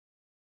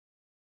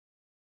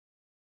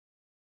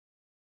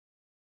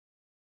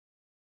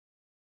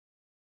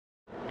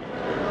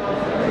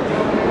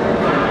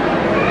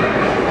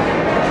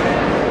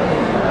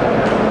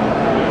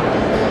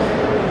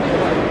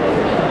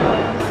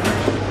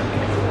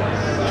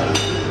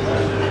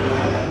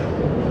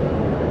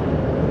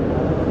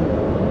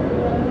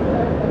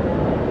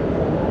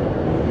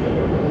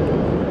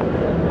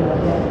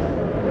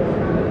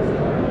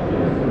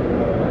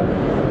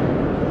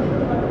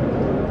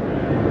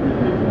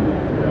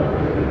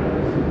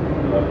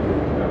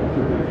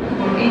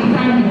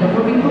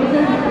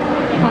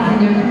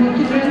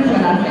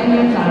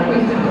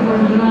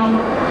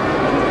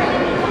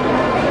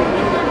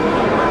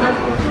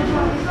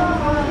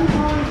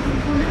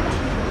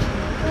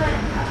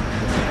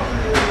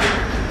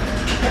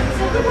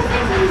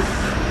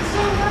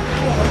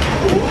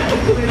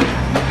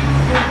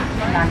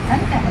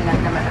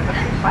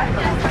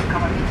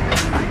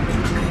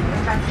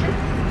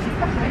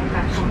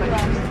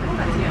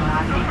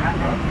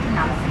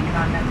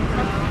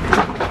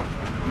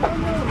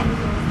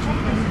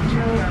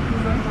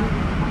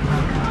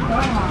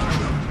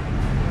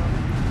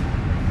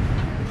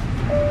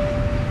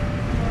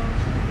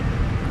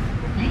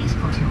Please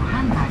put your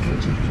hand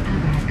baggage in the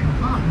overhead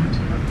compartment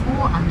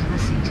or under the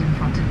seat in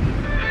front of you.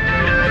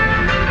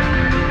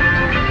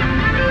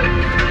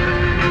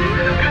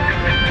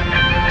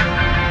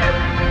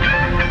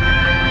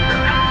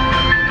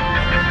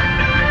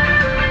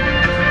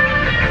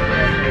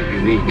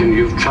 Unique, and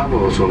you've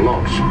travelled a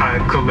lot. I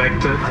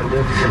collected. I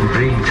live and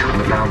breathe on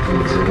the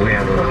mountains, and we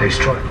have a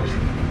historical.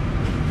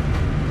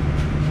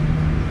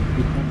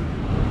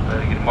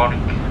 Very good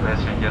morning,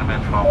 ladies and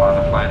gentlemen, from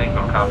the flight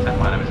anchor captain.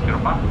 My name is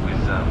Girma,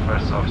 with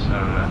First Officer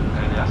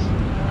Elias,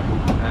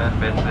 and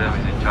Bentley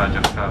is in charge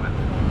of cabin.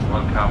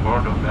 Welcome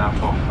aboard on behalf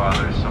of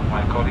the rest of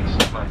my colleagues,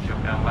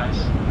 Ethiopian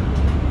Airlines,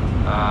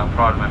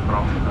 proud member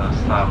of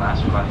Star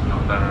Alliance flight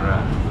number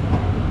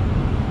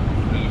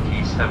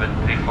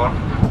ET734.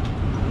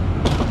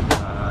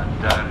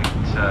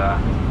 Direct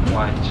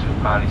flight to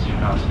Paris,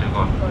 France, de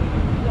Gaulle.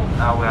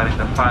 Now we are in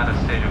the final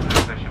stage of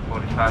preparation for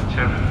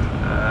departure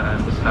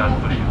and we start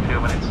pushing in a few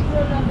minutes.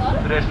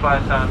 Today's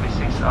flight time will be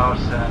 6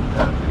 hours and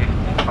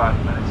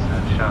 55 minutes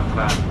and shall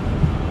climb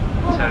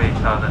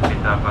 38,000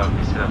 feet above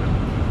sea level.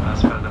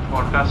 As per the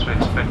forecast, we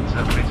expect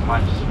pretty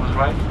much smooth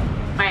ride.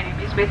 My name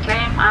is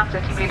Bethlehem. I'm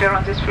the team leader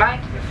on this flight.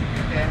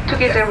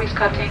 Together with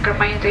Captain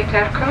Germain and the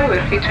entire crew,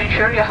 we're here to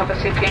ensure you have a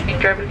safe and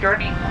enjoyable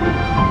journey.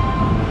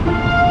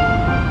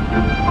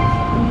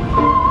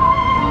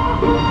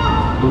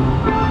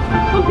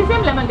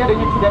 ሁልጊዜም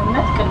ለመንገደኞቹ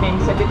ደህንነት ቅድሚያ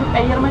የሚሰጡት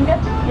አየር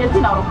መንገድ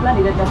የዚህን አውሮፕላን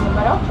የደህንነት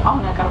መመሪያዎች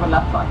አሁን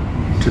ያቀርብላቸዋል።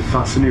 To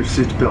fasten your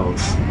seat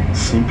belts,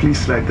 simply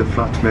slide the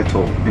flat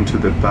metal into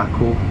the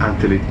buckle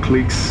until it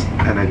clicks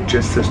and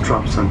adjust the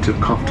straps until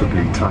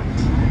comfortably tight.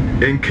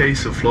 In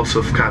case of loss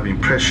of cabin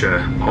pressure,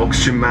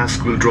 oxygen mask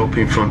will drop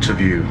in front of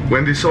you.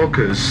 When this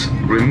occurs,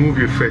 remove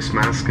your face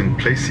mask and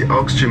place the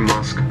oxygen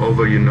mask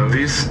over your nose.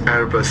 This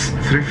Airbus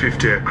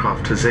A350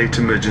 aircraft has 8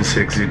 emergency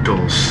exit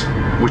doors,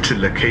 which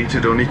are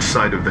located on each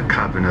side of the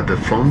cabin at the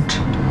front,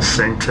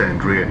 center and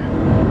rear.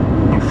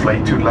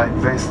 Inflate your life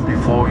vest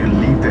before you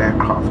leave the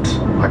aircraft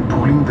by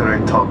pulling the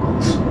red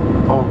toggles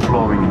or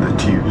blowing the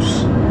tubes.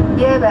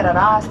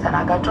 የበረራ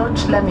አስተናጋጆች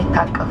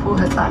ለሚታቀፉ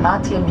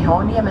ህጻናት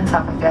የሚሆን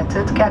የመንሳፈፊያ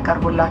ትጥቅ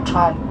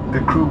ያቀርቡላቸዋል።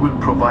 The crew will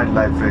provide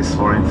life vests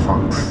for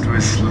infants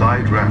with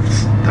slide rafts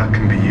that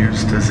can be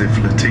used as a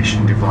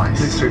flotation device.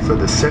 Please refer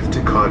the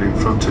safety card in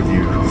front of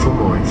you for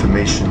more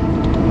information.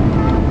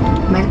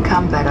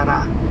 መልካም በረራ።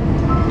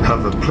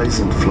 Have a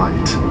pleasant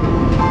flight.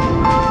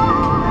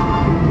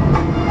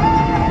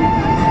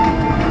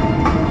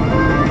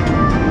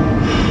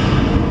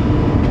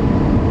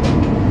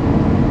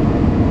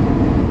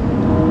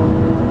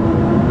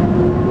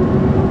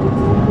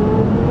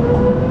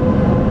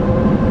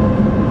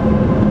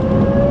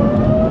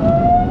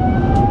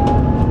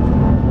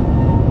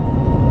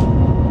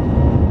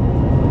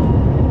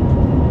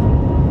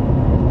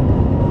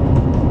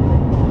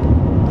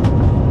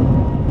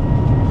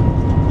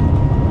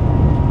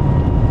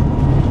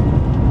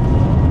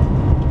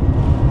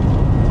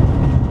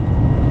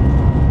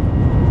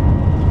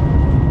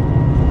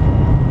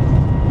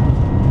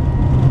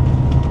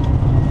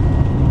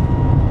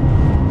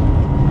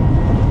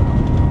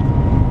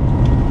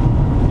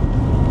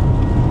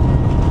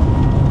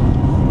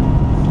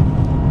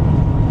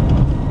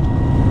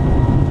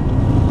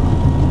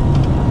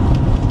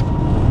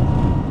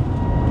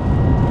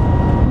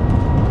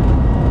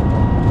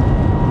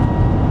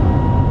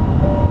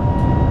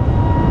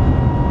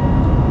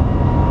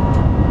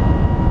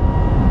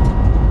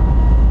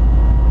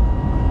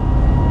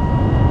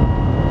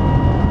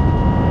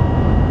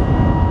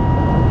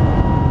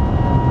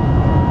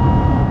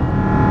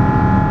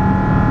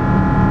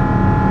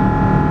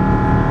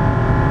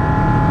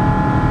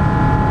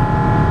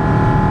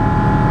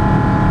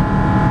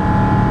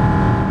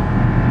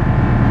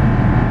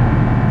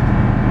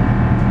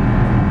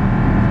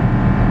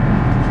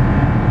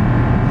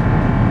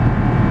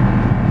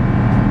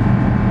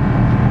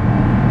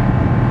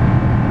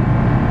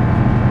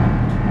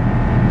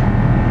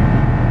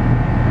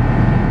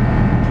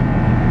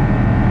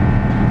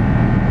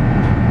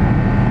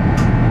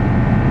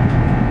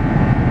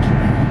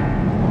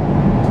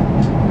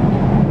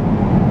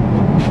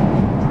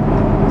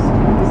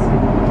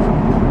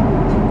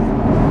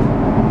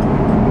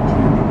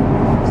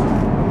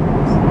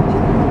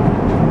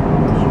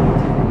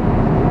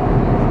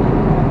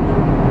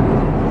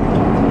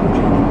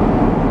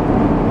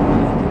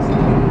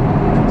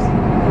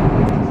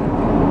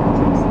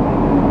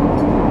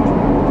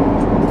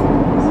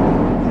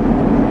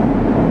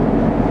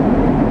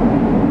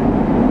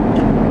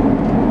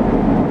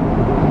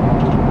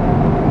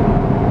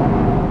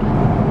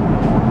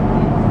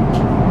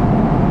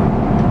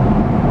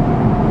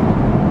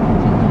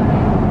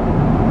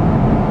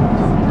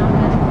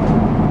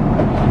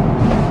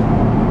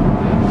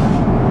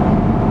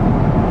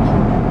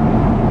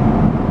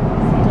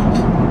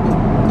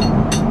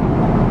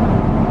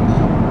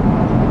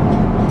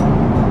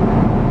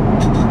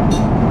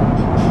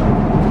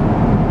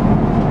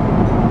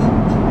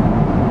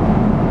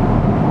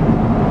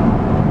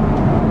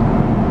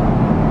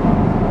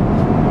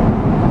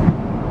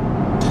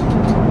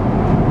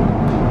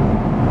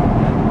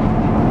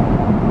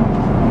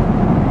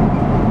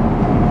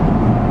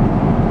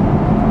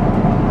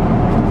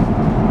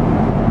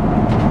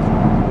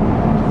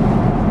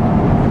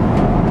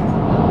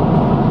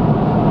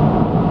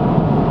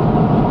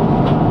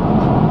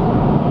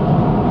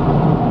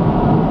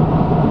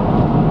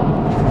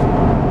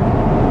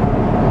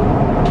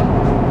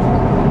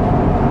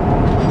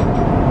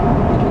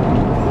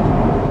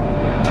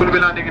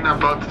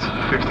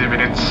 50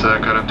 minutes.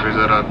 Current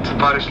weather at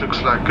Paris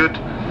looks like good.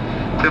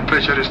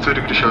 Temperature is 2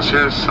 degrees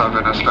Celsius. Have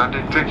a nice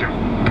landing. Thank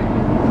you.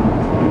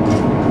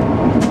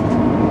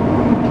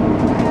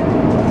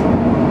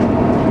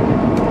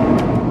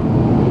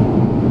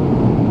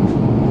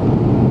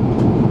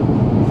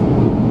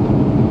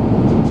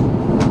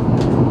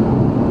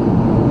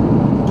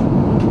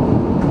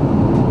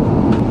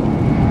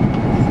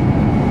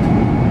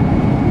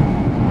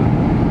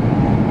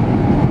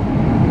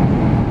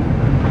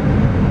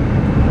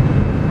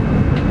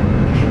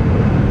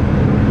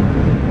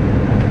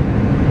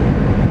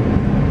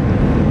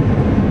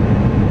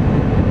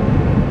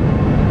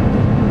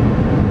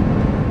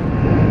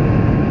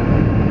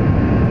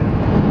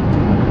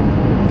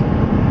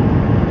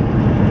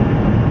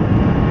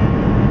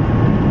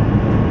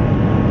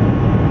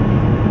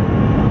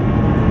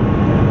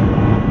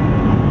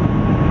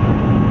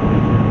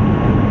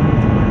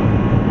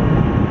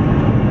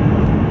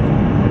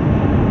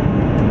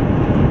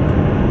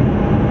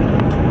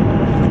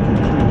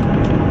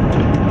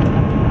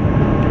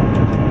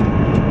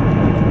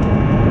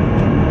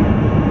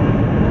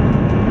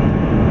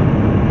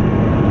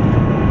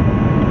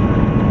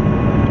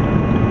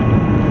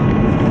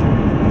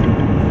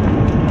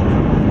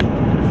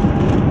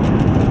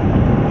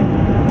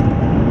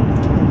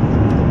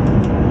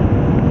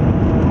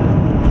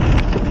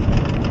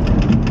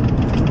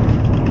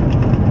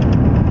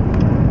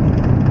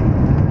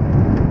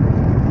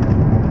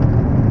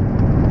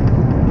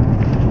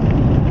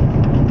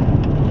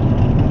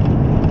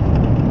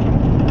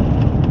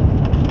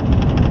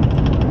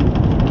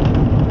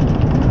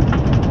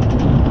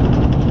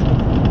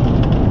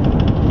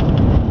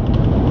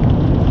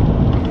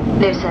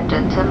 Ladies and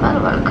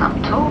gentlemen,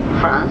 welcome to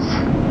France,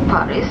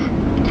 Paris,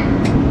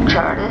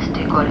 Charles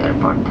de Gaulle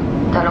Airport.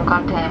 The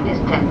local time is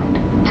 10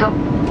 to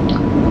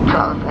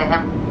 12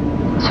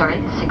 a.m.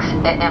 Sorry, 6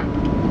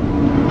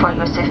 a.m. For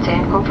your safety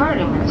and comfort,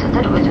 remain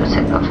seated with your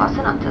seatbelt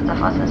fastened until the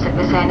fasten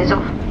service sign is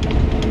off.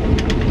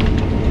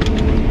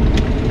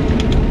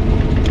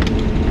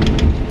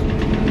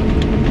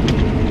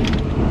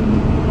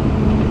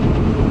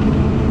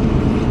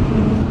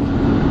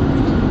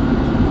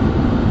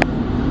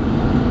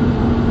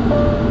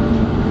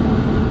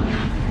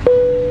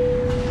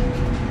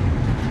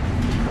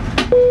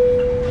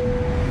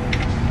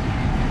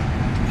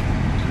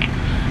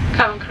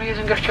 Cabin crew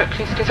using your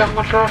checklist is on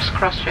motors,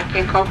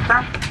 cross-checking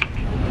confirm.